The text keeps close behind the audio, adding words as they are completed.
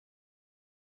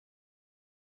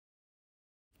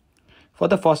For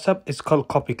the first app, it's called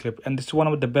CopyClip, and this is one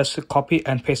of the best copy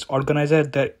and paste organizer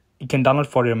that you can download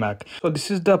for your Mac. So this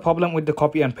is the problem with the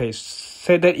copy and paste.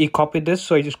 Say that you copy this,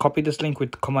 so you just copy this link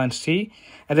with Command C,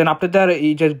 and then after that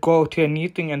you just go to a new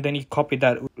thing and then you copy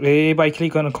that by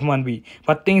click on Command V.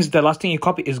 But things, the last thing you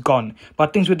copy is gone.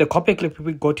 But things with the CopyClip, if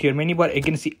you go to your menu bar, you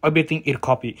can see everything you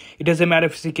copy. It doesn't matter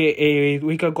if it's a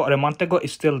week ago or a month ago,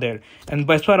 it's still there. And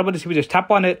best part about this, if you just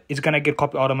tap on it, it's gonna get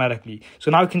copied automatically.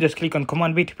 So now you can just click on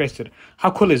Command V to paste it.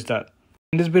 How cool is that?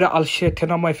 In this video, I'll share 10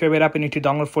 of my favorite apps you need to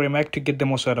download for your Mac to get the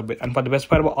most out of it. And for the best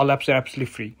part about all apps are absolutely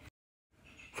free.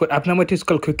 For app number 2 is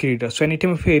called Quick Reader. So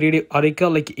anytime if you read an article,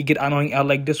 like you get annoying ad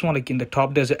like this one, like in the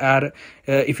top there's an ad.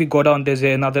 If you go down, there's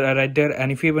another ad right there.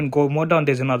 And if you even go more down,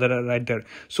 there's another ad right there.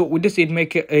 So with this, it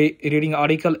make a reading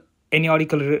article, any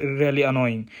article really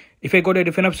annoying. If I go to a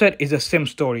different website, it's the same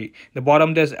story. The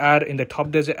bottom there's ad, in the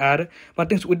top there's an ad. But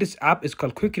things with this app is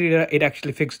called Quick Reader, it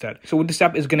actually fixed that. So with this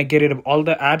app, it's gonna get rid of all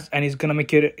the ads and it's gonna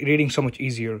make your reading so much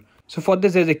easier. So for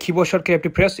this, there's a keyboard shortcut you have to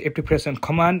press. You have to press on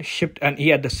Command, Shift, and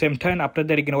E at the same time. After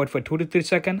that, you're gonna wait for 2 to 3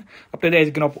 seconds. After that,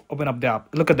 it's gonna open up the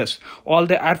app. Look at this. All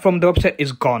the ad from the website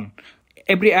is gone.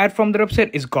 Every ad from the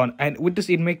website is gone, and with this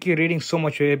it make your reading so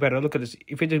much way better. Look at this.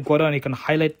 If you just go down, you can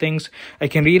highlight things, I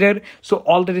can read it, so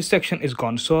all the section is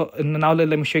gone. So now let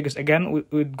me show you this again.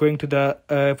 We're going to the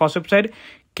first website.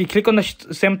 Click on the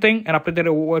same thing, and after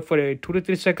that wait for 2 to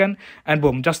 3 seconds, and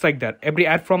boom, just like that, every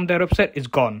ad from the website is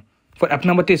gone. For app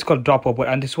number 3, it's called Dropover,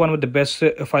 and this is one of the best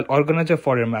file organizer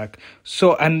for your Mac.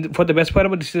 So, and for the best part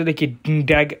about this is like a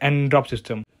drag and drop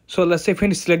system. So let's say if you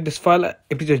want to select this file,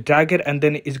 if you just drag it, and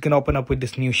then it's gonna open up with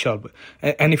this new shelf.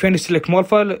 And if you want to select more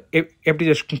file, you have to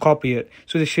just copy it.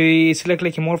 So just select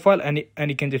like a more file, and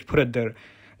you can just put it there.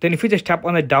 Then if you just tap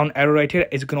on the down arrow right here,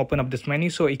 it's gonna open up this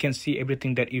menu, so you can see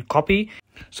everything that you copy.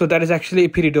 So that is actually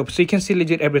pretty dope. So you can see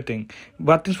legit everything.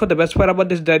 But things for the best part about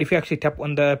this, that if you actually tap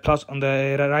on the plus on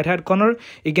the right hand corner,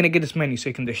 you're gonna get this menu. So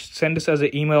you can just send this as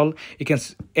an email. You can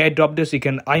airdrop this. You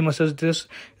can iMessage this.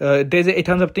 There's a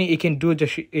tons of things you can do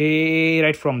just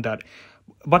right from that.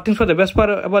 But things for the best part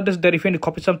about this, that if you want to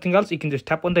copy something else, you can just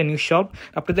tap on the new shelf.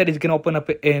 After that, it's going to open up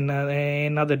in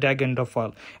another drag and drop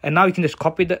file. And now you can just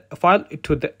copy the file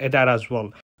to that as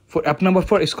well. For app number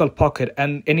 4, it's called Pocket.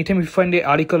 And anytime you find an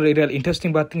article really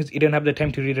interesting, but things you don't have the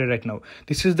time to read it right now,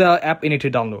 this is the app you need to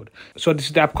download. So this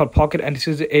is the app called Pocket, and this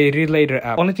is a read later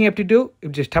app. Only thing you have to do, you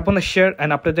just tap on the share,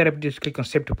 and after that, you have to just click on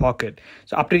save to Pocket.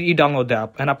 So after you download the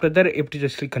app, and after that, you have to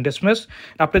just click on dismiss.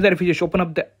 After that, if you just open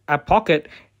up the app Pocket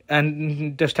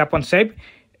and just tap on save,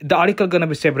 the article gonna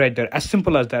be saved right there. As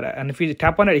simple as that. And if you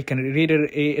tap on it, you can read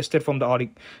it straight from the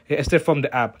article, straight from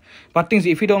the app. But things,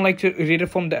 if you don't like to read it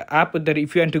from the app, that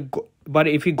if you want to go, but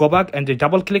if you go back and just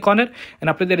double click on it, and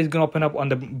after that, it's gonna open up on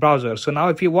the browser. So now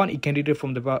if you want, you can read it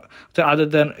from the browser other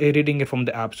than reading it from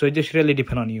the app. So it just really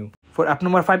depends on you. For app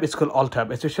number 5, it's called Alt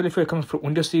Tab. Especially if you're coming from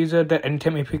Windows user, that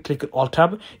anytime if you click Alt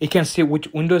Tab, you can see which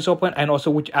window is open and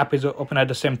also which app is open at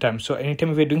the same time. So anytime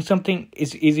if you're doing something,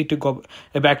 it's easy to go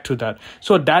back to that.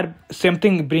 So that same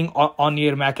thing bring on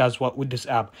your Mac as well with this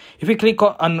app. If you click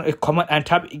on a Command and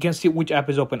Tab, you can see which app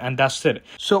is open, and that's it.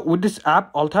 So with this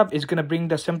app, Alt Tab is gonna bring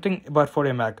the same thing but for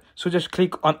a Mac. So just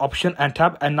click on Option and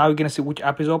Tab, and now you're gonna see which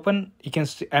app is open. You can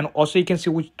see, and also you can see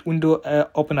which window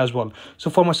open as well. So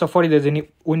for my Safari, there's a new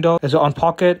window, there's on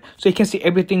Pocket. So you can see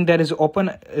everything that is open.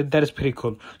 That is pretty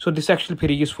cool. So this is actually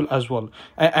pretty useful as well.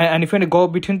 And if you want to go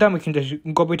between them, you can just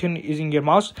go between using your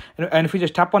mouse, and if you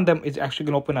just tap on them, it's actually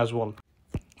going to open as well.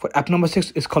 For app number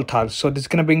 6 is called Tiles. So this is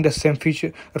going to bring the same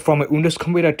feature from a Windows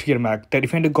computer to your Mac. That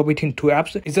if you want to go between two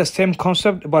apps, it's the same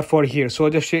concept but for here. So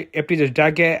just if you just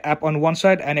drag a app on one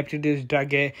side, and if you just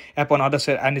drag a app on other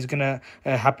side, and it's gonna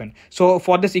happen. So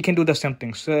for this, you can do the same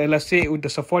thing. So let's say with the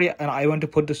Safari, and I want to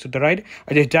put this to the right,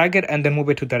 I just drag it and then move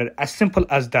it to the right. As simple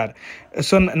as that.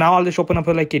 So now I'll just open up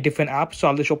like a different app. So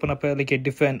I'll just open up like a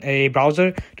different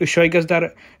browser to show you guys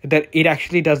that it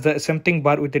actually does the same thing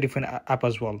but with a different app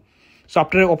as well. So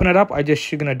after I open it up, I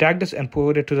just gonna drag this and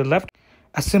put it to the left.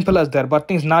 As simple as that. But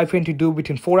things now, if you want to do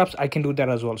between 4 apps, I can do that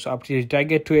as well. So after you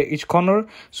drag it to each corner.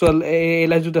 So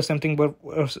let's do the same thing but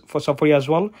for Safari as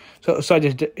well. So I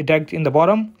just dragged in the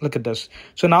bottom. Look at this.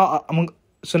 So now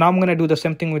I'm gonna do the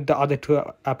same thing with the other 2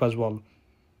 app as well.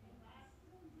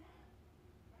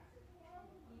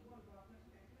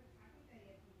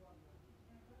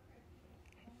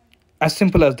 As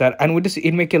simple as that. And with this,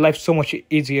 it makes your life so much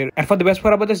easier. And for the best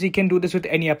part about this, you can do this with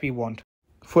any app you want.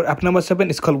 For app number 7,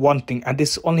 it's called One Thing, and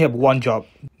this only have one job.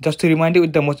 Just to remind you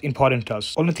with the most important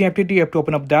task. Only thing you have to do, you have to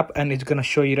open up the app and it's gonna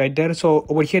show you right there. So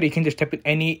over here, you can just type in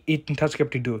any task you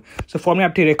have to do. So for me, I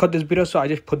have to record this video, so I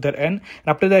just put that in. And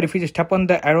after that, if you just tap on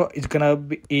the arrow, it's gonna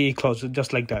be closed,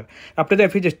 just like that. After that,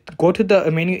 if you just go to the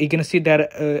menu, you're gonna see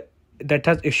that that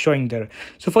task is showing there.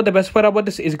 So for the best part about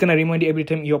this, is gonna remind you every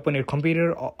time you open your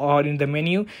computer or in the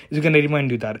menu, it's gonna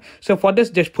remind you that. So for this,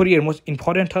 just put your most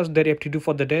important task that you have to do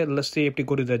for the day. Let's say you have to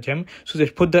go to the gym, so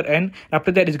just put that in.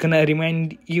 After that, it's gonna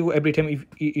remind you every time you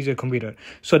use your computer.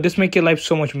 So this makes your life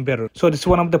so much better. So this is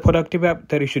one of the productive app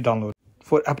that you should download.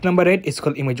 For app number 8, it's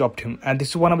called Image Optim, and this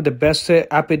is one of the best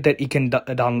app that you can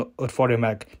download for your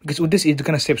Mac, because with this it's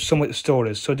gonna save so much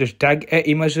storage. So just drag an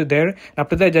image there, and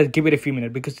after that just give it a few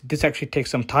minutes, because this actually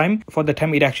takes some time. For the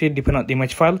time, it actually depends on the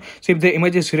image file. So if the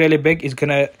image is really big, it's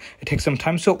gonna take some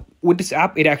time. So with this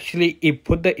app, it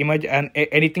put the image, and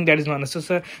anything that is not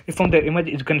necessary from the image,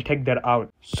 it's gonna take that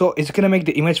out. So it's gonna make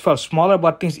the image file smaller,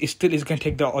 but things is gonna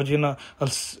take the original.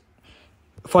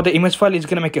 For the image file, it's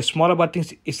gonna make it smaller, but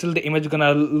things is still the image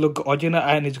gonna look original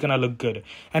and it's gonna look good.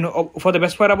 And for the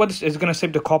best part about this, it's gonna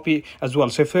save the copy as well.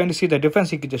 So if you want to see the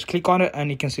difference, you can just click on it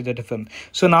and you can see the difference.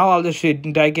 So now I'll just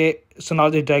drag a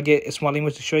small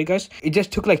image to show you guys. It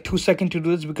just took like 2 seconds to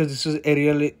do this, because this is a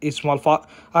really small file.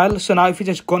 So now if you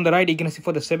just go on the right, you're gonna see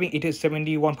for the saving, it is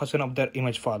 71% of the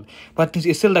image file, but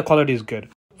it's still the quality is good.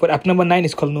 For app number 9,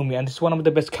 is called Numi, and this is one of the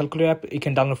best calculator app you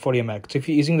can download for your Mac. So if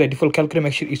you're using the default calculator,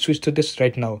 make sure you switch to this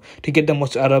right now to get the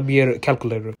most out of your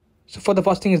calculator. So for the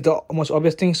first thing is the most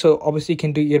obvious thing. So obviously you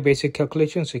can do your basic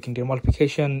calculations. So you can do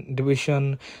multiplication,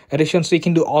 division, addition. So you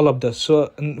can do all of this. So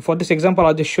for this example,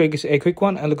 I'll just show you a quick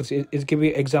one, and look, it's give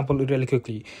you example really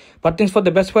quickly. But things for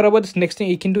the best part about this, next thing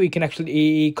you can do, you can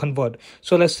actually convert.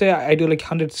 So let's say I do like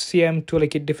 100 cm to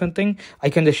like a different thing. I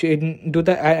can just do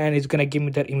that, and it's gonna give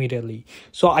me that immediately.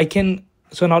 So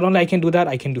not only I can do that,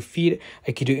 I can do feet,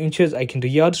 I can do inches, I can do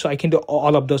yards. So I can do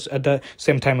all of those at the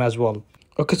same time as well.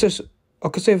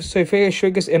 So if I show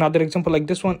you guys another example like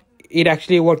this one, it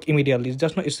actually works immediately.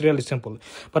 It's really simple.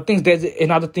 But there's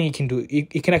another thing you can do. You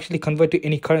can actually convert to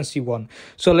any currency one.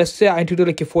 So let's say I need to do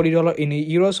like a $40 in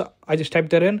euros. I just type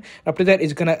that in. After that,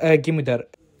 it's gonna give me that.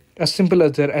 As simple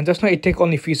as that. And just now it take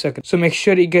only a few seconds. So make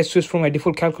sure you get switched from a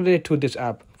default calculator to this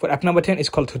app. For app number 10, is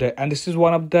called Today, and this is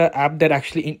one of the app that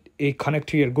actually connect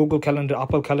to your Google Calendar,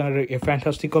 Apple Calendar, a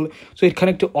fantastical. So it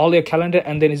connect to all your calendar,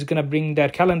 and then it's gonna bring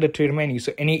that calendar to your menu.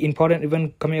 So any important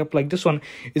event coming up like this one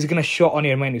is gonna show on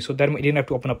your menu. So that you didn't have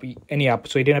to open up any app.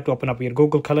 So you didn't have to open up your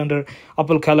Google Calendar,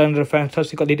 Apple Calendar,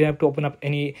 fantastical. You didn't have to open up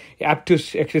any app to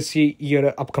actually see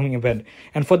your upcoming event.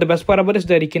 And for the best part about it is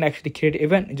that you can actually create an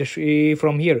event just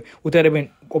from here without even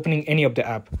opening any of the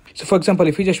app. So for example,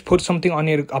 if you just put something on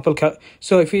your Apple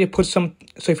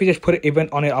if you just put an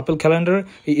event on your Apple Calendar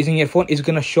using your phone, it's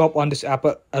gonna show up on this app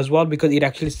as well, because it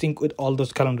actually sync with all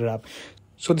those calendar apps.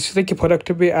 So this is like a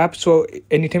productive app. So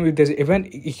anytime if there's an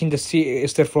event, you can just see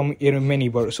it's there from your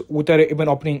menu bar, so without even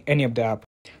opening any of the app.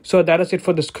 So that is it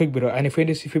for this quick video. And if you want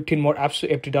to see 15 more apps you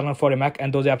have to download for a Mac,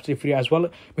 and those apps are free as well,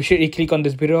 make sure you click on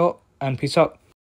this video, and peace out.